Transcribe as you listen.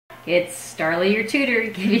It's Starla, your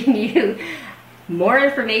tutor, giving you more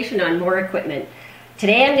information on more equipment.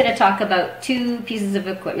 Today I'm going to talk about two pieces of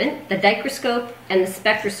equipment, the dichroscope and the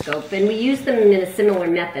spectroscope, and we use them in a similar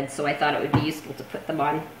method, so I thought it would be useful to put them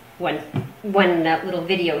on one little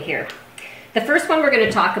video here. The first one we're going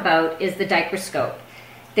to talk about is the dichroscope.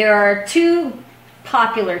 There are two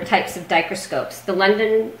popular types of dichroscopes. The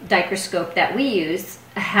London dichroscope that we use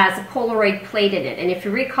has a Polaroid plate in it, and if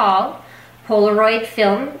you recall, Polaroid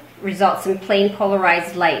film results in plain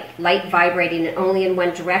polarized light vibrating only in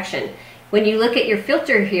one direction. When you look at your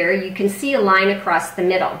filter here, you can see a line across the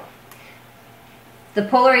middle. The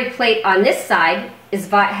Polaroid plate on this side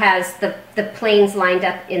has the planes lined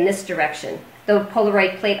up in this direction. The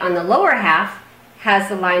Polaroid plate on the lower half has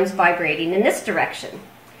the lines vibrating in this direction.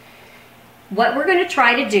 What we're going to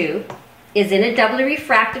try to do is, in a doubly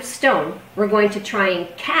refractive stone, we're going to try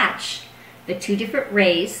and catch the two different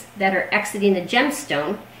rays that are exiting the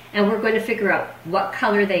gemstone, and we're going to figure out what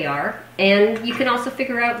color they are, and you can also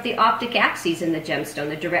figure out the optic axes in the gemstone,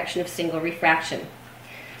 the direction of single refraction.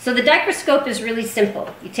 So the dichroscope is really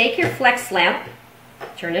simple. You take your flex lamp,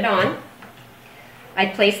 turn it on. I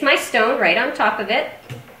place my stone right on top of it,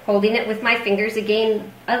 holding it with my fingers.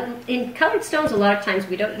 Again, in colored stones, a lot of times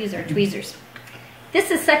we don't use our tweezers.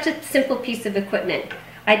 This is such a simple piece of equipment.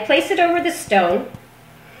 I place it over the stone,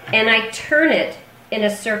 and I turn it in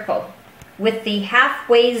a circle with the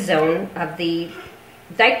halfway zone of the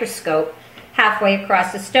dichroscope halfway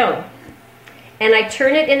across the stone. And I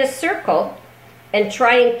turn it in a circle and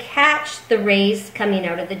try and catch the rays coming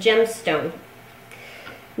out of the gemstone.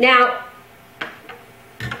 Now,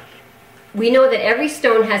 we know that every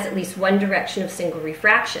stone has at least one direction of single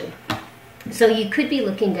refraction. So you could be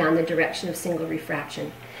looking down the direction of single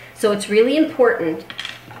refraction. So it's really important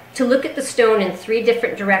to look at the stone in three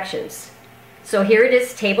different directions. So here it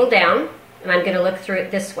is, table down, and I'm going to look through it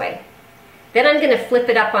this way. Then I'm going to flip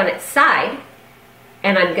it up on its side,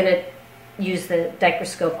 and I'm going to use the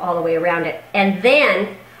dichroscope all the way around it. And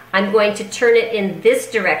then I'm going to turn it in this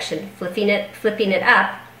direction, flipping it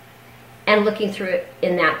up, and looking through it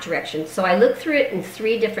in that direction. So I look through it in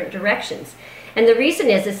three different directions. And the reason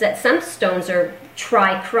is that some stones are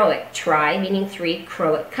trichroic, tri meaning three,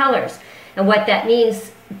 chroic colors. And what that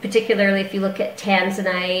means, particularly if you look at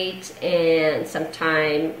tanzanite and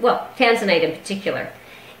tanzanite in particular,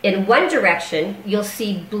 in one direction you'll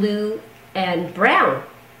see blue and brown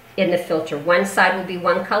in the filter. One side will be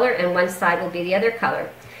one color and one side will be the other color.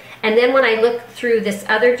 And then when I look through this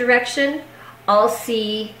other direction, I'll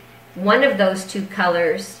see one of those two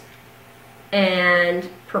colors and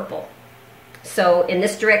purple. So in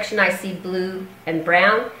this direction I see blue and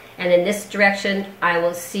brown, and in this direction I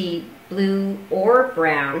will see blue or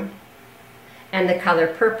brown and the color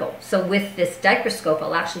purple. So with this dichroscope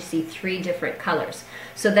I'll actually see three different colors.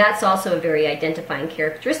 So that's also a very identifying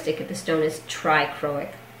characteristic if the stone is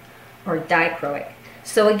trichroic or dichroic.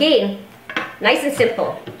 So again, nice and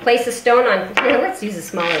simple. Place a stone on, let's use a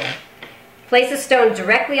smaller one. Place a stone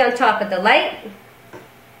directly on top of the light.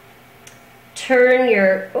 Turn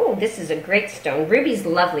your, oh, this is a great stone. Ruby's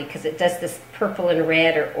lovely because it does this purple and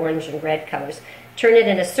red or orange and red colors. Turn it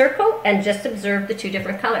in a circle and just observe the two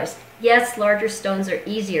different colors. Yes, larger stones are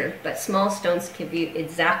easier, but small stones give you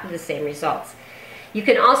exactly the same results. You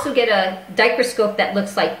can also get a dichroscope that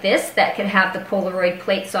looks like this, that can have the Polaroid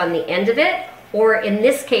plates on the end of it, or in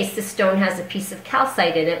this case, the stone has a piece of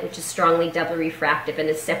calcite in it, which is strongly double refractive, and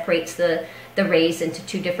it separates the rays into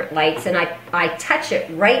two different lights. And I touch it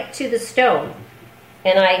right to the stone,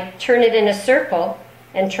 and I turn it in a circle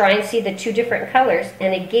and try and see the two different colors.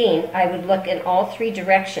 And again, I would look in all three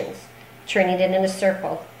directions, turning it in a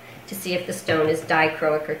circle to see if the stone is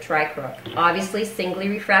dichroic or trichroic. Obviously, singly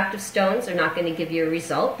refractive stones are not going to give you a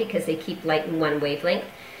result because they keep light in one wavelength.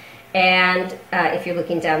 And if you're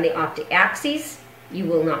looking down the optic axes, you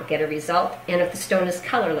will not get a result. And if the stone is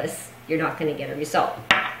colorless, you're not going to get a result.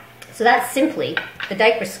 So that's simply the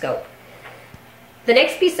dichroscope. The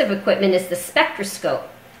next piece of equipment is the spectroscope.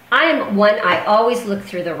 I always look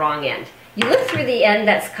through the wrong end. You look through the end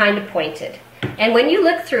that's kind of pointed. And when you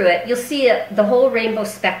look through it, you'll see the whole rainbow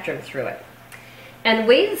spectrum through it. And the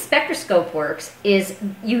way the spectroscope works is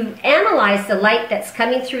you analyze the light that's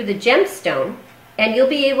coming through the gemstone, and you'll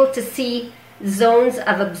be able to see zones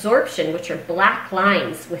of absorption, which are black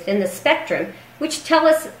lines within the spectrum, which tell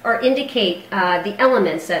us or indicate the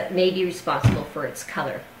elements that may be responsible for its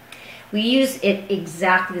color. We use it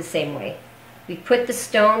exactly the same way. We put the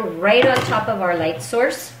stone right on top of our light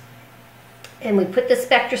source, and we put the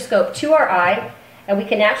spectroscope to our eye, and we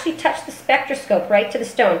can actually touch the spectroscope right to the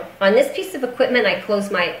stone. On this piece of equipment, I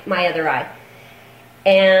close my other eye,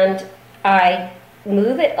 and I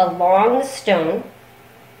move it along the stone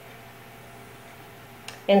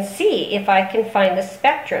and see if I can find the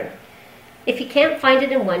spectrum. If you can't find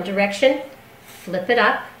it in one direction, flip it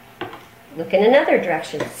up, look in another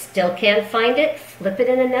direction. Still can't find it, flip it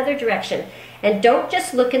in another direction. And don't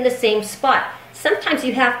just look in the same spot. Sometimes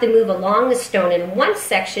you have to move along the stone. In one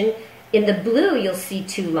section, in the blue, you'll see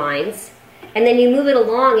 2 lines. And then you move it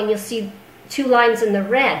along and you'll see 2 lines in the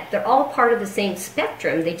red. They're all part of the same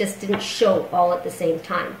spectrum. They just didn't show all at the same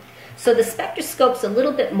time. So the spectroscope's a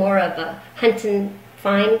little bit more of a hunt and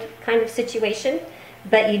find kind of situation,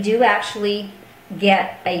 but you do actually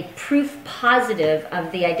get a proof positive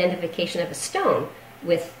of the identification of a stone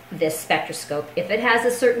with this spectroscope. If it has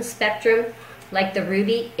a certain spectrum, like the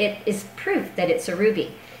ruby, it is proof that it's a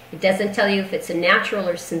ruby. It doesn't tell you if it's a natural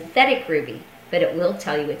or synthetic ruby, but it will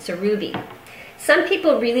tell you it's a ruby. Some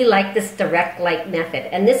people really like this direct light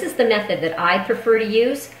method, and this is the method that I prefer to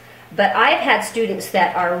use, but I've had students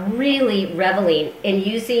that are really reveling in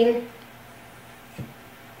using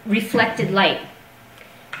reflected light.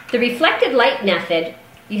 The reflected light method,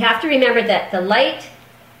 you have to remember that the light,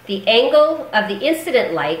 the angle of the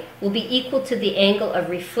incident light will be equal to the angle of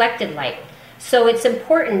reflected light. So it's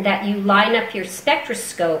important that you line up your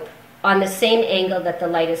spectroscope on the same angle that the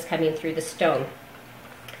light is coming through the stone.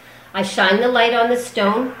 I shine the light on the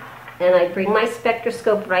stone and I bring my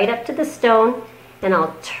spectroscope right up to the stone and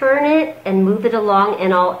I'll turn it and move it along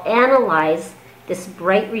and I'll analyze this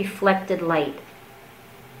bright reflected light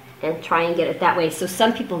and try and get it that way. So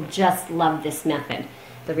some people just love this method,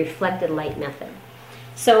 the reflected light method.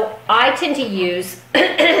 So I tend to use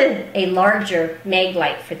a larger mag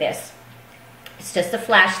light for this. It's just a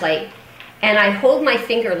flashlight, and I hold my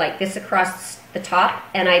finger like this across the top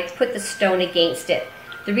and I put the stone against it.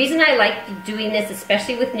 The reason I like doing this,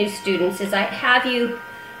 especially with new students, is I have you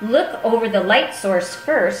look over the light source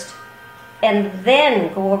first and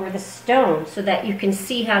then go over the stone so that you can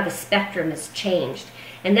see how the spectrum has changed.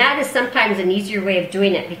 And that is sometimes an easier way of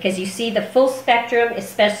doing it because you see the full spectrum,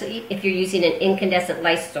 especially if you're using an incandescent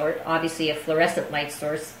light source. Obviously a fluorescent light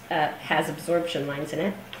source has absorption lines in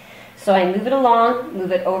it. So I move it along,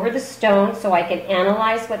 move it over the stone so I can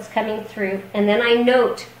analyze what's coming through, and then I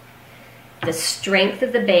note the strength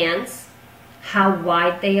of the bands, how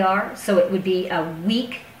wide they are. So it would be a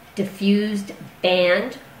weak diffused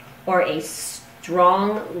band or a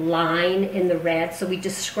strong line in the red. So we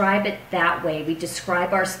describe it that way. We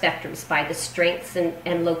describe our spectrums by the strengths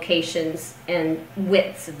and locations and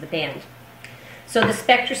widths of the band. So the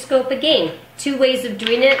spectroscope, again, 2 ways of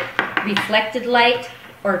doing it: reflected light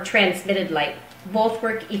or transmitted light. Both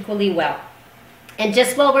work equally well. And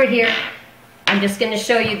just while we're here, I'm just going to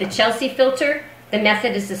show you the Chelsea filter. The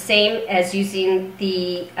method is the same as using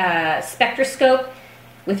the spectroscope.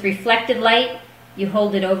 With reflected light, you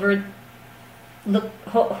hold it over,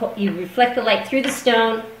 you reflect the light through the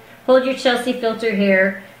stone, hold your Chelsea filter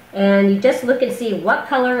here, and you just look and see what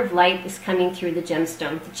color of light is coming through the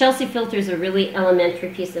gemstone. The Chelsea filter is a really elementary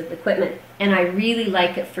piece of equipment, and I really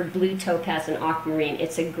like it for blue topaz and aquamarine.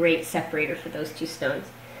 It's a great separator for those 2 stones.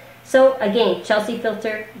 So again, Chelsea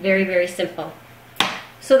filter, very, very simple.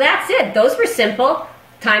 So that's it. Those were simple.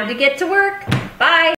 Time to get to work. Bye.